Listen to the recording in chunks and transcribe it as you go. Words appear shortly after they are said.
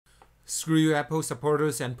Screw you Apple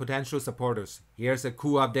supporters and potential supporters. Here's a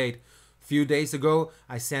cool update. A few days ago,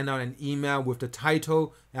 I sent out an email with the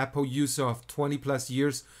title Apple user of 20 plus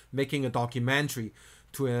years making a documentary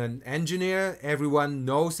to an engineer everyone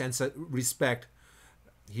knows and respect.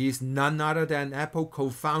 He is none other than Apple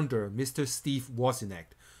co-founder Mr. Steve Wozniak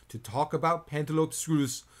to talk about Pentalobe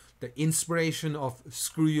Screws, the inspiration of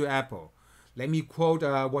ScrewYouApple. Let me quote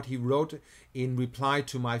what he wrote in reply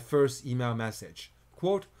to my first email message.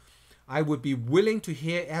 Quote, I would be willing to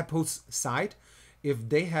hear Apple's side. If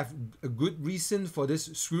they have a good reason for this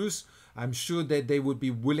screws, I'm sure that they would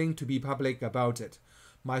be willing to be public about it.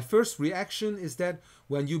 My first reaction is that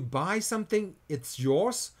when you buy something, it's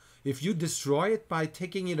yours. If you destroy it by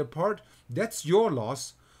taking it apart, that's your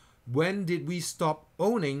loss. When did we stop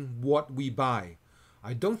owning what we buy?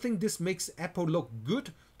 I don't think this makes Apple look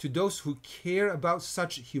good to those who care about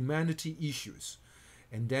such humanity issues.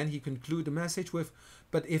 And then he concludes the message with,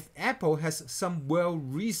 but if Apple has some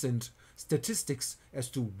well-reasoned statistics as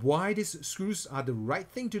to why these screws are the right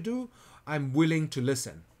thing to do, I'm willing to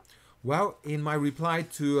listen. Well, in my reply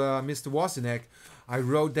to Mr. Wozniak, I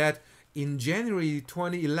wrote that in January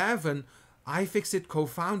 2011, iFixit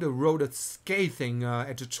co-founder wrote a scathing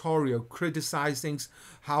editorial criticizing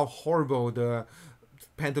how horrible the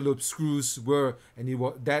Pentalobe screws were, and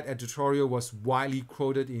that editorial was widely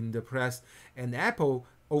quoted in the press. And Apple,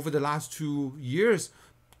 over the last 2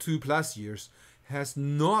 plus years, has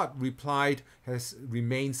not replied, has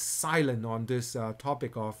remained silent on this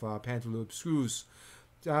topic of Pentalobe screws.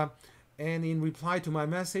 And in reply to my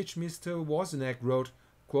message, Mr. Wozniak wrote,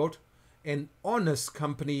 quote, an honest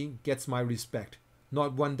company gets my respect,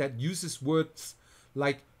 not one that uses words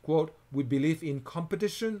like, quote, we believe in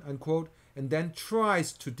competition, unquote, and then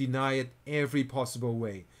tries to deny it every possible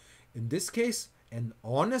way. In this case, an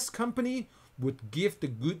honest company would give the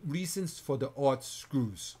good reasons for the odd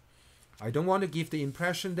screws. I don't want to give the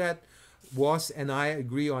impression that Woz and I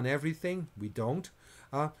agree on everything. We don't.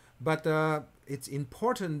 But it's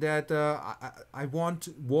important that I want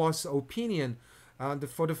Woz's opinion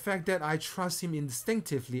for the fact that I trust him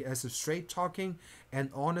instinctively as a straight-talking and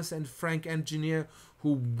honest and frank engineer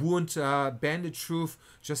who won't bend the truth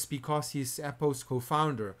just because he's Apple's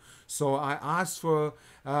co-founder. So I asked for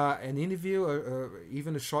an interview,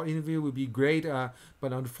 even a short interview would be great,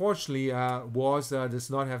 but unfortunately Woz does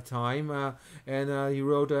not have time, and he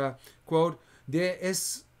wrote, quote, there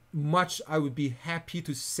is much I would be happy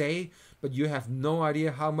to say, but you have no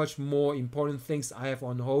idea how much more important things I have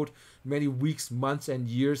on hold many weeks, months, and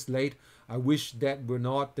years late. I wish that were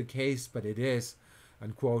not the case, but it is,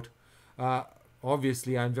 unquote.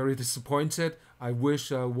 Obviously, I'm very disappointed. I wish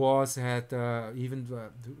Woz had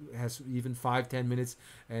has even 5-10 minutes,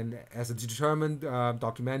 and as a determined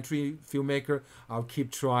documentary filmmaker, I'll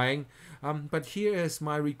keep trying. But here is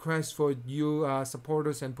my request for you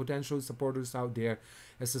supporters and potential supporters out there.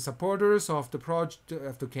 As the supporters of the project,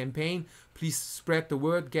 of the campaign, please spread the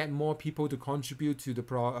word, get more people to contribute to the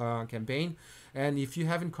campaign. And if you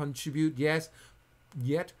haven't contributed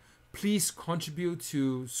yet, please contribute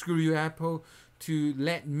to ScrewYouApple, to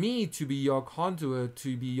let me to be your conduit,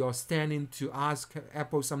 to be your stand-in, to ask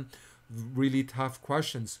Apple some really tough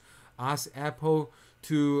questions. Ask Apple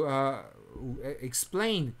to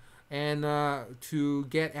explain and to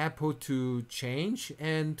get Apple to change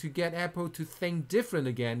and to get Apple to think different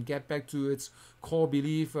again, get back to its core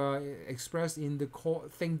belief expressed in the core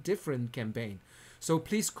Think Different campaign. So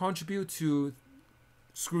please contribute to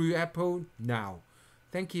ScrewYouApple now.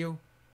 Thank you.